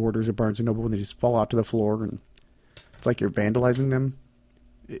at the borders of Barnes & Noble when they just fall out to the floor and it's like you're vandalizing them.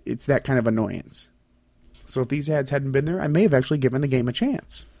 It's that kind of annoyance. So if these ads hadn't been there, I may have actually given the game a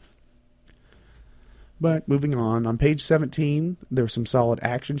chance. But moving on page 17, there's some solid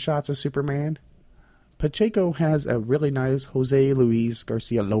action shots of Superman. Pacheco has a really nice Jose Luis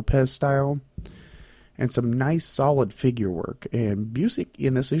Garcia Lopez style and some nice solid figure work. And Busiek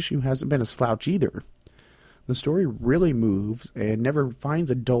in this issue hasn't been a slouch either. The story really moves and never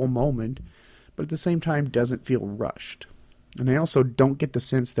finds a dull moment, but at the same time doesn't feel rushed. And I also don't get the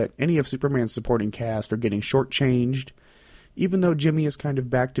sense that any of Superman's supporting cast are getting shortchanged, even though Jimmy is kind of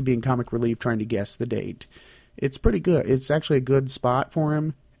back to being comic relief trying to guess the date. It's pretty good. It's actually a good spot for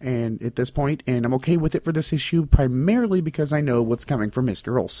him and at this point, and I'm okay with it for this issue, primarily because I know what's coming from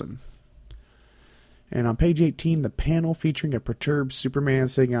Mr. Olsen. And on page 18, the panel featuring a perturbed Superman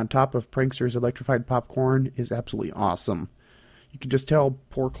sitting on top of Prankster's electrified popcorn is absolutely awesome. You can just tell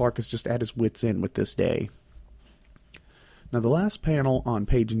poor Clark is just at his wits' end with this day. Now, the last panel on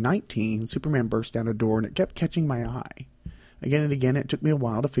page 19, Superman burst down a door, and it kept catching my eye. Again and again, it took me a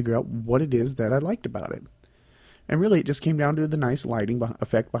while to figure out what it is that I liked about it. And really, it just came down to the nice lighting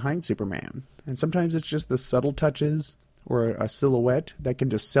effect behind Superman. And sometimes it's just the subtle touches or a silhouette that can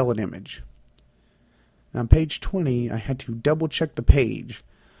just sell an image. Now, on page 20, I had to double-check the page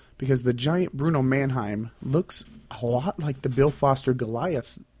because the giant Bruno Mannheim looks a lot like the Bill Foster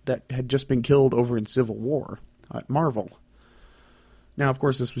Goliath that had just been killed over in Civil War. at Marvel. Now, of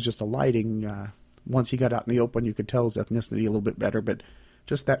course, this was just a lighting. Once he got out in the open, you could tell his ethnicity a little bit better, but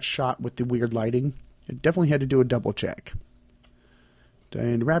just that shot with the weird lighting, it definitely had to do a double check.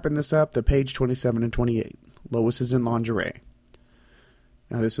 And wrapping this up, the page 27 and 28. Lois is in lingerie.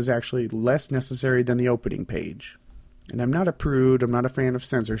 Now, this is actually less necessary than the opening page. And I'm not a prude, I'm not a fan of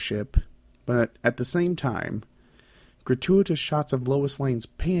censorship, but at the same time, gratuitous shots of Lois Lane's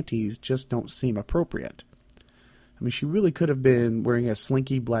panties just don't seem appropriate. I mean, she really could have been wearing a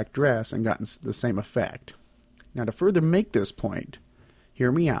slinky black dress and gotten the same effect. Now, to further make this point,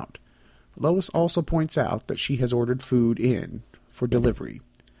 hear me out. Lois also points out that she has ordered food in for delivery.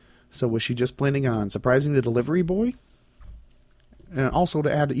 So was she just planning on surprising the delivery boy? And also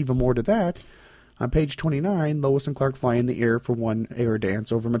to add even more to that, on page 29, Lois and Clark fly in the air for one air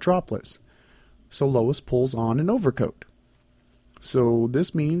dance over Metropolis. So Lois pulls on an overcoat. So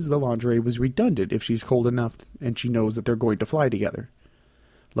this means the lingerie was redundant if she's cold enough and she knows that they're going to fly together.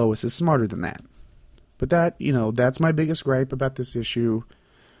 Lois is smarter than that. But that's my biggest gripe about this issue,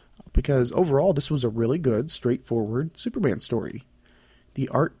 because overall this was a really good, straightforward Superman story. The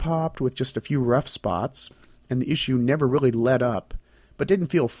art popped with just a few rough spots, and the issue never really let up, but didn't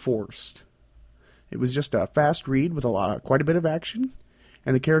feel forced. It was just a fast read with quite a bit of action,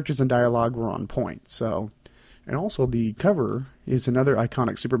 and the characters and dialogue were on point. And also the cover is another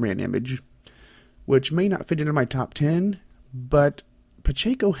iconic Superman image, which may not fit into my top 10, but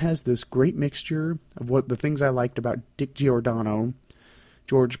Pacheco has this great mixture of what the things I liked about Dick Giordano,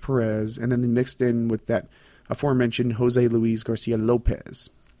 George Perez, and then mixed in with that aforementioned Jose Luis Garcia Lopez.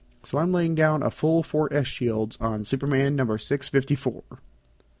 So I'm laying down a full 4 S shields on Superman number 654.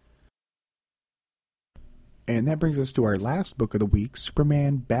 And that brings us to our last book of the week,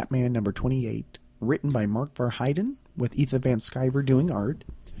 Superman Batman number 28, written by Mark Verheiden, with Ethan Van Sciver doing art,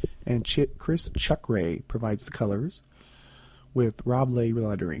 and Chris Chuck Ray provides the colors, with Rob Lay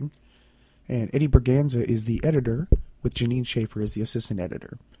lettering, and Eddie Berganza is the editor, with Janine Schaefer as the assistant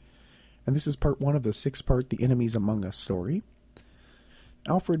editor. And this is part 1 of the 6-part The Enemies Among Us story.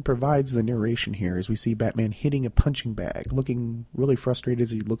 Alfred provides the narration here as we see Batman hitting a punching bag, looking really frustrated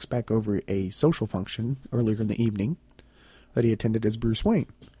as he looks back over a social function earlier in the evening that he attended as Bruce Wayne.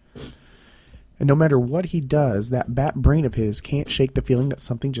 And no matter what he does, that bat brain of his can't shake the feeling that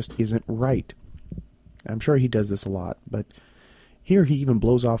something just isn't right. I'm sure he does this a lot, but here he even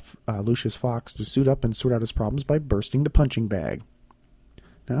blows off Lucius Fox to suit up and sort out his problems by bursting the punching bag.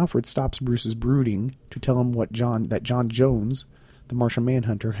 Now Alfred stops Bruce's brooding to tell him that John Jones, the Martian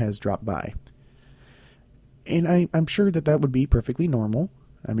Manhunter, has dropped by. And I'm sure that would be perfectly normal.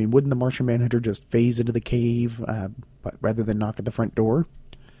 I mean, wouldn't the Martian Manhunter just phase into the cave rather than knock at the front door?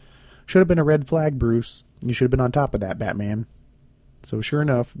 Should have been a red flag, Bruce. You should have been on top of that, Batman. So sure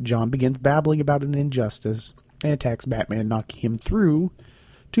enough, John begins babbling about an injustice and attacks Batman, knocking him through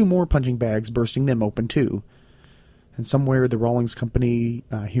 2 more punching bags, bursting them open too. And somewhere the Rawlings Company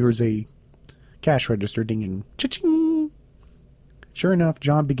hears a cash register dinging. Cha-ching! Sure enough,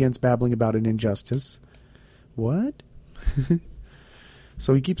 John begins babbling about an injustice. What?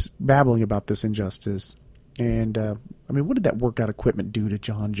 So he keeps babbling about this injustice. And, what did that workout equipment do to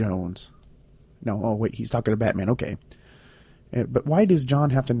John Jones? No, oh wait, he's talking to Batman, okay. But why does John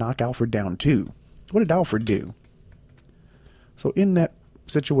have to knock Alfred down too? What did Alfred do? So in that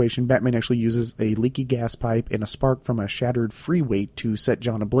situation, Batman actually uses a leaky gas pipe and a spark from a shattered free weight to set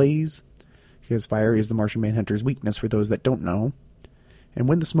John ablaze, because fire is the Martian Manhunter's weakness for those that don't know. And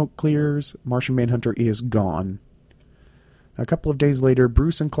when the smoke clears, Martian Manhunter is gone. A couple of days later,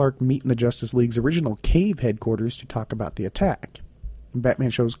 Bruce and Clark meet in the Justice League's original cave headquarters to talk about the attack. Batman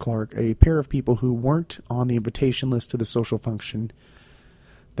shows Clark a pair of people who weren't on the invitation list to the social function,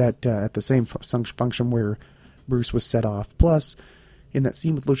 that at the same function where Bruce was set off. Plus, in that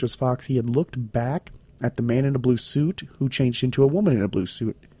scene with Lucius Fox, he had looked back at the man in a blue suit who changed into a woman in a blue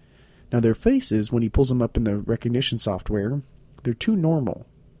suit. Now, their faces, when he pulls them up in the recognition software, they're too normal,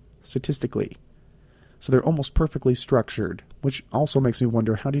 statistically. So they're almost perfectly structured, which also makes me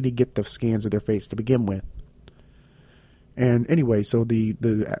wonder, how did he get the scans of their face to begin with? And anyway, so the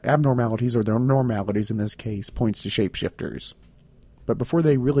abnormalities, or the normalities in this case, points to shapeshifters. But before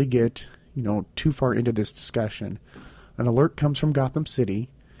they really get, too far into this discussion, an alert comes from Gotham City,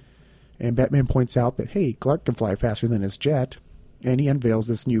 and Batman points out that, hey, Clark can fly faster than his jet, and he unveils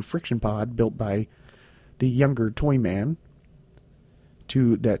this new friction pod built by the younger Toyman,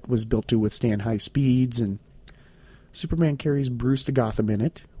 that was built to withstand high speeds, and Superman carries Bruce to Gotham in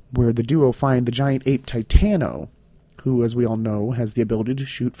it, where the duo find the giant ape Titano, who, as we all know, has the ability to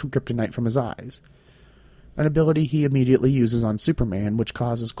shoot from kryptonite from his eyes. An ability he immediately uses on Superman, which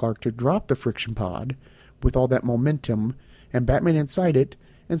causes Clark to drop the friction pod, with all that momentum and Batman inside it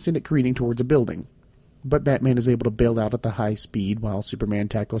and send it careening towards a building. But Batman is able to bail out at the high speed while Superman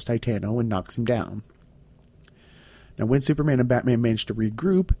tackles Titano and knocks him down. Now, when Superman and Batman manage to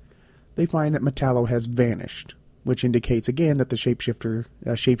regroup, they find that Metallo has vanished, which indicates again that the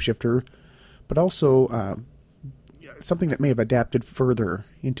shapeshifter, but also something that may have adapted further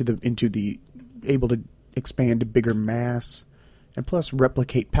into the able to expand to bigger mass and plus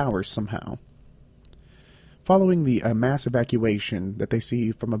replicate powers somehow. Following the mass evacuation that they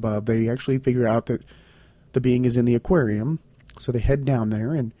see from above, they actually figure out that the being is in the aquarium, so they head down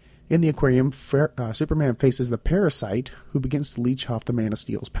there, and in the aquarium, Superman faces the Parasite, who begins to leech off the Man of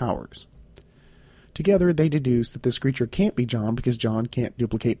Steel's powers. Together, they deduce that this creature can't be John because John can't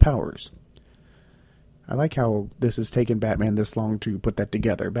duplicate powers. I like how this has taken Batman this long to put that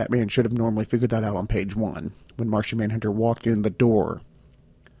together. Batman should have normally figured that out on page 1, when Martian Manhunter walked in the door.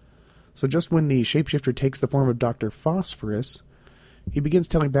 So just when the shapeshifter takes the form of Dr. Phosphorus, he begins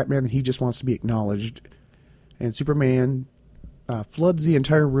telling Batman that he just wants to be acknowledged, and Superman floods the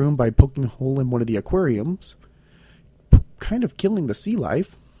entire room by poking a hole in one of the aquariums, kind of killing the sea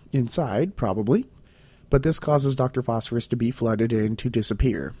life inside, probably, but this causes Dr. Phosphorus to be flooded and to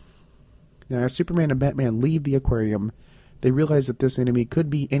disappear. Now, as Superman and Batman leave the aquarium, they realize that this enemy could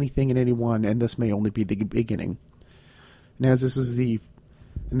be anything and anyone, and this may only be the beginning. And as this is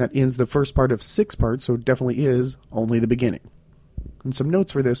and that ends the first part of 6 parts, so it definitely is only the beginning. And some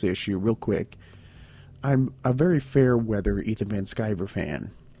notes for this issue, real quick. I'm a very fair-weather Ethan Van Sciver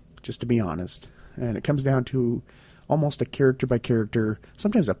fan, just to be honest. And it comes down to almost a character-by-character,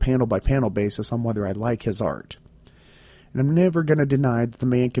 sometimes a panel-by-panel basis on whether I like his art. And I'm never going to deny that the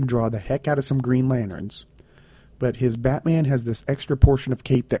man can draw the heck out of some Green Lanterns. But his Batman has this extra portion of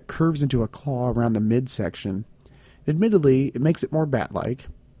cape that curves into a claw around the midsection. Admittedly, it makes it more Bat-like,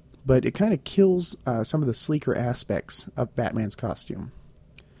 but it kind of kills some of the sleeker aspects of Batman's costume.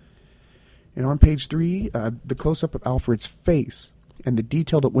 And on page 3, the close-up of Alfred's face and the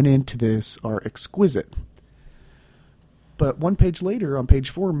detail that went into this are exquisite. But one page later, on page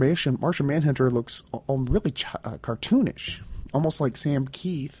 4, Martian Manhunter looks really cartoonish, almost like Sam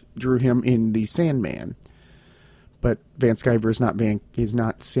Keith drew him in The Sandman. But Van Sciver is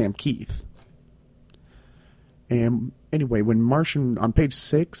not Sam Keith. And anyway, on page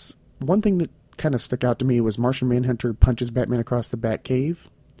 6, one thing that kind of stuck out to me was Martian Manhunter punches Batman across the Batcave.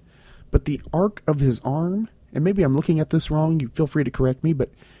 But the arc of his arm, and maybe I'm looking at this wrong, you feel free to correct me, but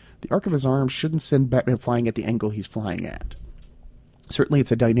the arc of his arm shouldn't send Batman flying at the angle he's flying at. Certainly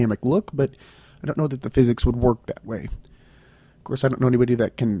it's a dynamic look, but I don't know that the physics would work that way. Of course, I don't know anybody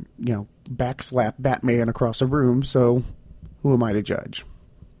that can, backslap Batman across a room, so who am I to judge?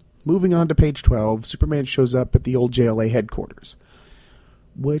 Moving on to page 12, Superman shows up at the old JLA headquarters,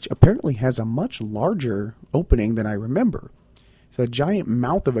 which apparently has a much larger opening than I remember. It's a giant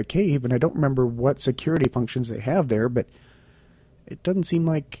mouth of a cave, and I don't remember what security functions they have there, but it doesn't seem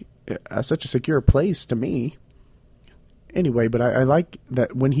like such a secure place to me. Anyway, but I like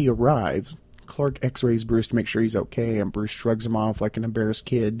that when he arrives, Clark x-rays Bruce to make sure he's okay, and Bruce shrugs him off like an embarrassed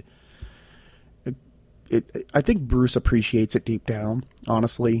kid. I think Bruce appreciates it deep down,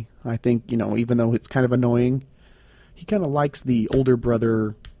 honestly. I think, even though it's kind of annoying, he kind of likes the older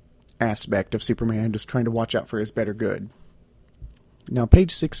brother aspect of Superman, just trying to watch out for his better good. Now,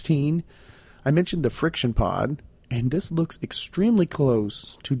 page 16, I mentioned the friction pod, and this looks extremely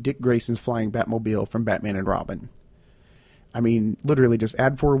close to Dick Grayson's flying Batmobile from Batman and Robin. I mean, literally just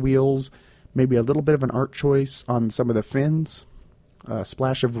add 4 wheels, maybe a little bit of an art choice on some of the fins, a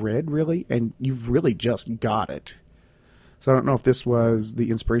splash of red, really, and you've really just got it. So I don't know if this was the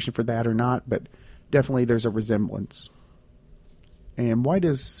inspiration for that or not, but definitely there's a resemblance. And why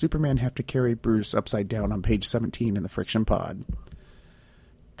does Superman have to carry Bruce upside down on page 17 in the friction pod?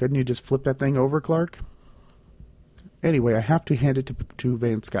 Couldn't you just flip that thing over, Clark? Anyway, I have to hand it to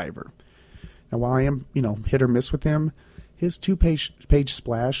Van Sciver. Now, while I am, hit or miss with him, his 2-page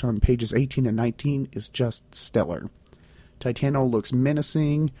splash on pages 18 and 19 is just stellar. Titano looks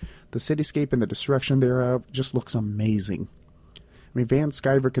menacing. The cityscape and the destruction thereof just looks amazing. I mean, Van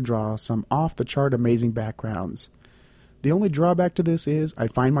Sciver can draw some off-the-chart amazing backgrounds. The only drawback to this is I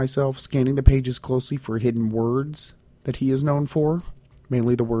find myself scanning the pages closely for hidden words that he is known for,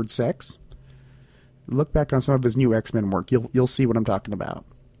 mainly the word sex. Look back on some of his new X-Men work. You'll see what I'm talking about.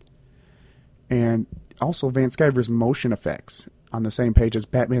 And also Van Sciver's motion effects on the same page as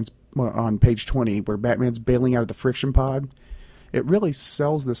on page 20, where Batman's bailing out of the friction pod. It really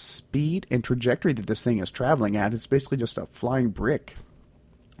sells the speed and trajectory that this thing is traveling at. It's basically just a flying brick.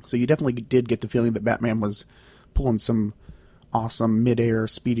 So you definitely did get the feeling that Batman was pulling some awesome mid-air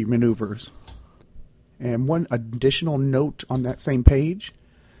speedy maneuvers. And one additional note on that same page,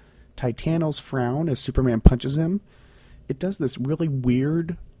 Titano's frown as Superman punches him, it does this really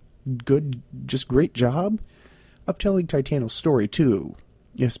weird, good, just great job of telling Titano's story too,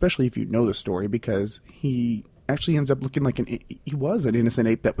 especially if you know the story, because he actually ends up looking like he was an innocent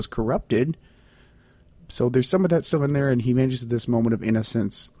ape that was corrupted. So there's some of that still in there, and he manages this moment of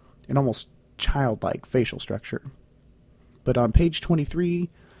innocence and almost childlike facial structure. But on page 23,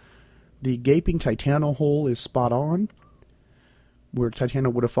 the gaping Titano hole is spot on, where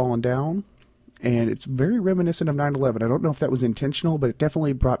Titano would have fallen down, and it's very reminiscent of 9/11. I don't know if that was intentional, but it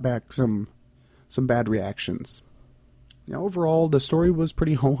definitely brought back some bad reactions. Now, overall, the story was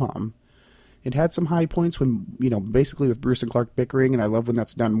pretty ho-hum. It had some high points when, basically with Bruce and Clark bickering, and I love when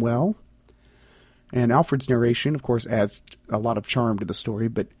that's done well. And Alfred's narration, of course, adds a lot of charm to the story,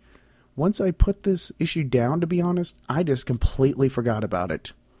 but once I put this issue down, to be honest, I just completely forgot about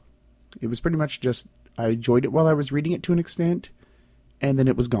it. It was pretty much just, I enjoyed it while I was reading it to an extent, and then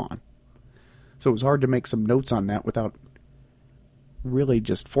it was gone. So it was hard to make some notes on that without really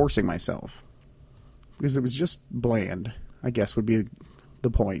just forcing myself. Because it was just bland, I guess would be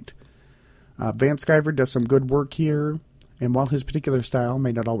the point. Van Sciver does some good work here, and while his particular style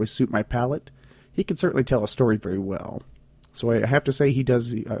may not always suit my palate, he can certainly tell a story very well. So I have to say he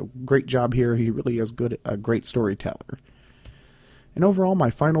does a great job here. He really is a great storyteller. And overall, my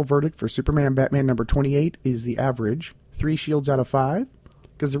final verdict for Superman Batman number 28 is the average, 3 shields out of 5,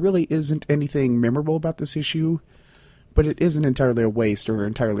 because there really isn't anything memorable about this issue, but it isn't entirely a waste or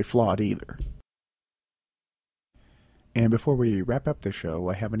entirely flawed either. And before we wrap up the show,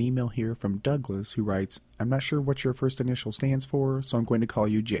 I have an email here from Douglas who writes, "I'm not sure what your first initial stands for, so I'm going to call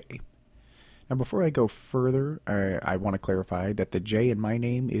you J." Now, before I go further, I want to clarify that the J in my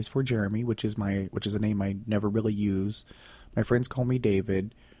name is for Jeremy, which is a name I never really use. My friends call me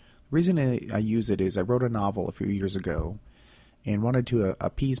David. The reason I use it is I wrote a novel a few years ago and wanted to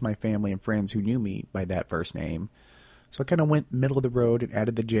appease my family and friends who knew me by that first name. So I kind of went middle of the road and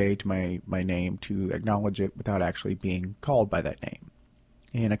added the J to my name to acknowledge it without actually being called by that name.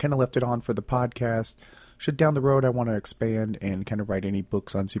 And I kind of left it on for the podcast. Should down the road I want to expand and kind of write any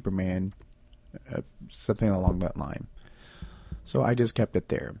books on Superman, something along that line. So I just kept it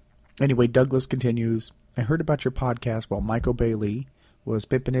there. Anyway, Douglas continues, "I heard about your podcast while Michael Bailey was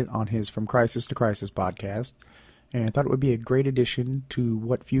pimping it on his From Crisis to Crisis podcast, and I thought it would be a great addition to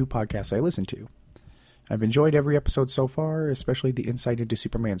what few podcasts I listen to. I've enjoyed every episode so far, especially the insight into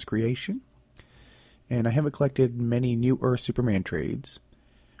Superman's creation, and I haven't collected many New Earth Superman trades,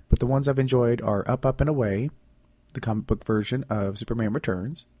 but the ones I've enjoyed are Up, Up, and Away, the comic book version of Superman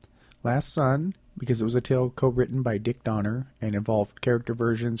Returns, Last Son, because it was a tale co-written by Dick Donner and involved character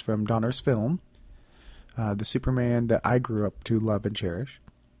versions from Donner's film, the Superman that I grew up to love and cherish,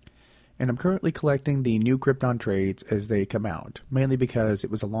 and I'm currently collecting the new Krypton trades as they come out, mainly because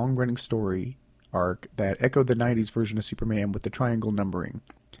it was a long-running story arc that echoed the 90s version of Superman with the triangle numbering.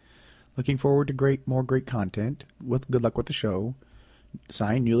 Looking forward to more great content. With good luck with the show.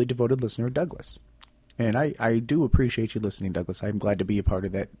 Signed, newly devoted listener Douglas." And I do appreciate you listening, Douglas. I'm glad to be a part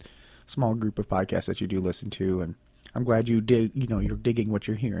of that small group of podcasts that you do listen to, and I'm glad you're digging what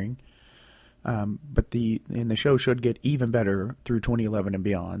you're hearing. But the show should get even better through 2011 and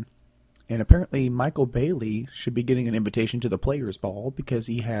beyond. And apparently Michael Bailey should be getting an invitation to the Players Ball because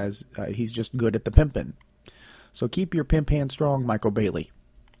he's just good at the pimpin'. So keep your pimp hand strong, Michael Bailey.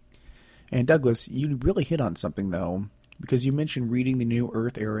 And Douglas, you really hit on something though, because you mentioned reading the New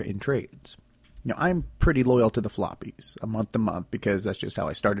Earth era in trades. Now, I'm pretty loyal to the floppies, a month to month, because that's just how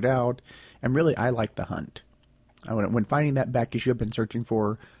I started out, and really I like the hunt. When finding that back issue I've been searching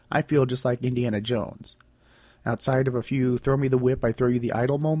for, I feel just like Indiana Jones. Outside of a few throw me the whip, I throw you the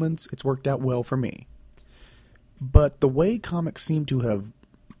idol moments, it's worked out well for me. But the way comics seem to have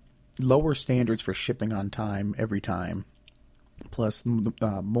lower standards for shipping on time every time, plus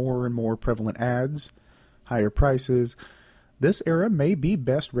more and more prevalent ads, higher prices, this era may be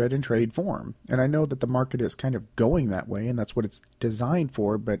best read in trade form. And I know that the market is kind of going that way, and that's what it's designed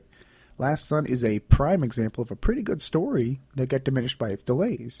for, but Last Son is a prime example of a pretty good story that got diminished by its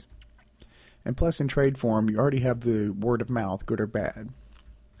delays. And plus, in trade form, you already have the word of mouth, good or bad.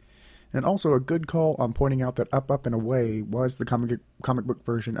 And also a good call on pointing out that Up, Up, and Away was the comic book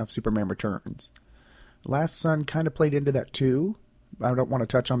version of Superman Returns. Last Son kind of played into that too. I don't want to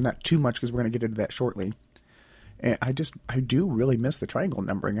touch on that too much because we're going to get into that shortly. And I do really miss the triangle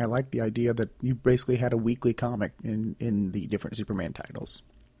numbering. I like the idea that you basically had a weekly comic in the different Superman titles.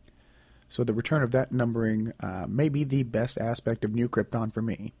 So the return of that numbering may be the best aspect of New Krypton for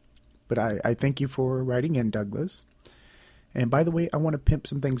me. But I thank you for writing in, Douglas. And by the way, I want to pimp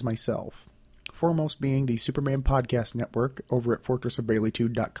some things myself. foremost being the Superman Podcast Network over at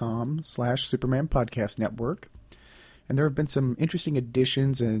fortressofbaileytude.com/Superman Podcast Network. And there have been some interesting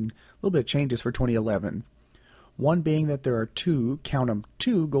additions and a little bit of changes for 2011. One being that there are two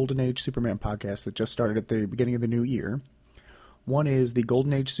Golden Age Superman podcasts that just started at the beginning of the new year. One is the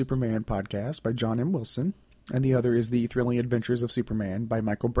Golden Age Superman podcast by John M. Wilson, and the other is the Thrilling Adventures of Superman by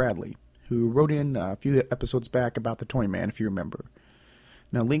Michael Bradley, who wrote in a few episodes back about the Toyman, if you remember.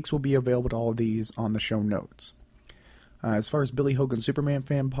 Now, links will be available to all of these on the show notes. As far as Billy Hogan's Superman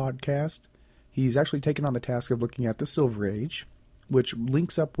Fan podcast, he's actually taken on the task of looking at the Silver Age, which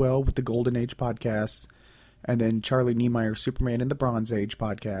links up well with the Golden Age podcasts, and then Charlie Niemeyer's Superman in the Bronze Age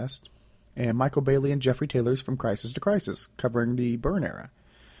podcast, and Michael Bailey and Jeffrey Taylor's From Crisis to Crisis, covering the Byrne era.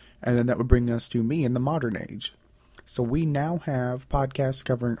 And then that would bring us to me in the Modern Age. So we now have podcasts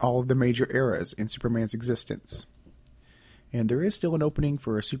covering all of the major eras in Superman's existence. And there is still an opening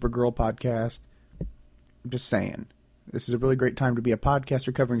for a Supergirl podcast. I'm just saying. This is a really great time to be a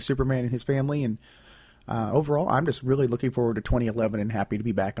podcaster covering Superman and his family. And overall, I'm just really looking forward to 2011 and happy to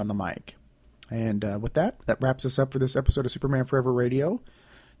be back on the mic. And with that wraps us up for this episode of Superman Forever Radio.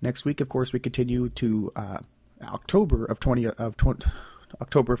 Next week, of course, we continue to October of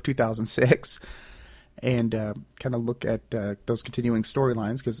 2006, and kind of look at those continuing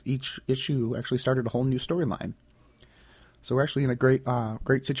storylines, because each issue actually started a whole new storyline. So we're actually in a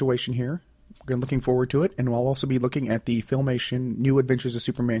great situation here. We're looking forward to it, and we'll also be looking at the Filmation New Adventures of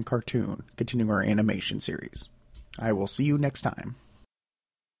Superman cartoon, continuing our animation series. I will see you next time.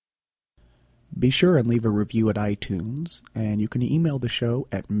 Be sure and leave a review at iTunes, and you can email the show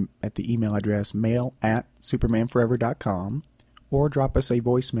at the email address mail@supermanforever.com, or drop us a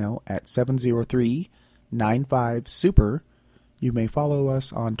voicemail at 703-95-SUPER. You may follow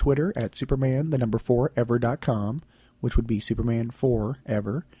us on Twitter at superman4ever.com, which would be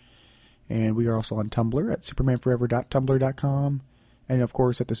Superman4ever, and we are also on Tumblr at supermanforever.tumblr.com, and of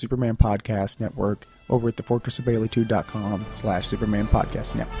course at the Superman Podcast Network over at the fortressofbaileytude.com/Superman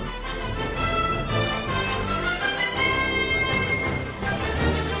Podcast Network.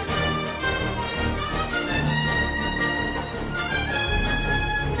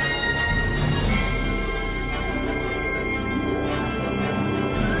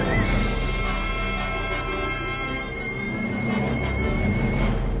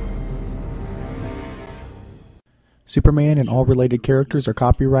 Superman and all related characters are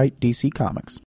copyright DC Comics.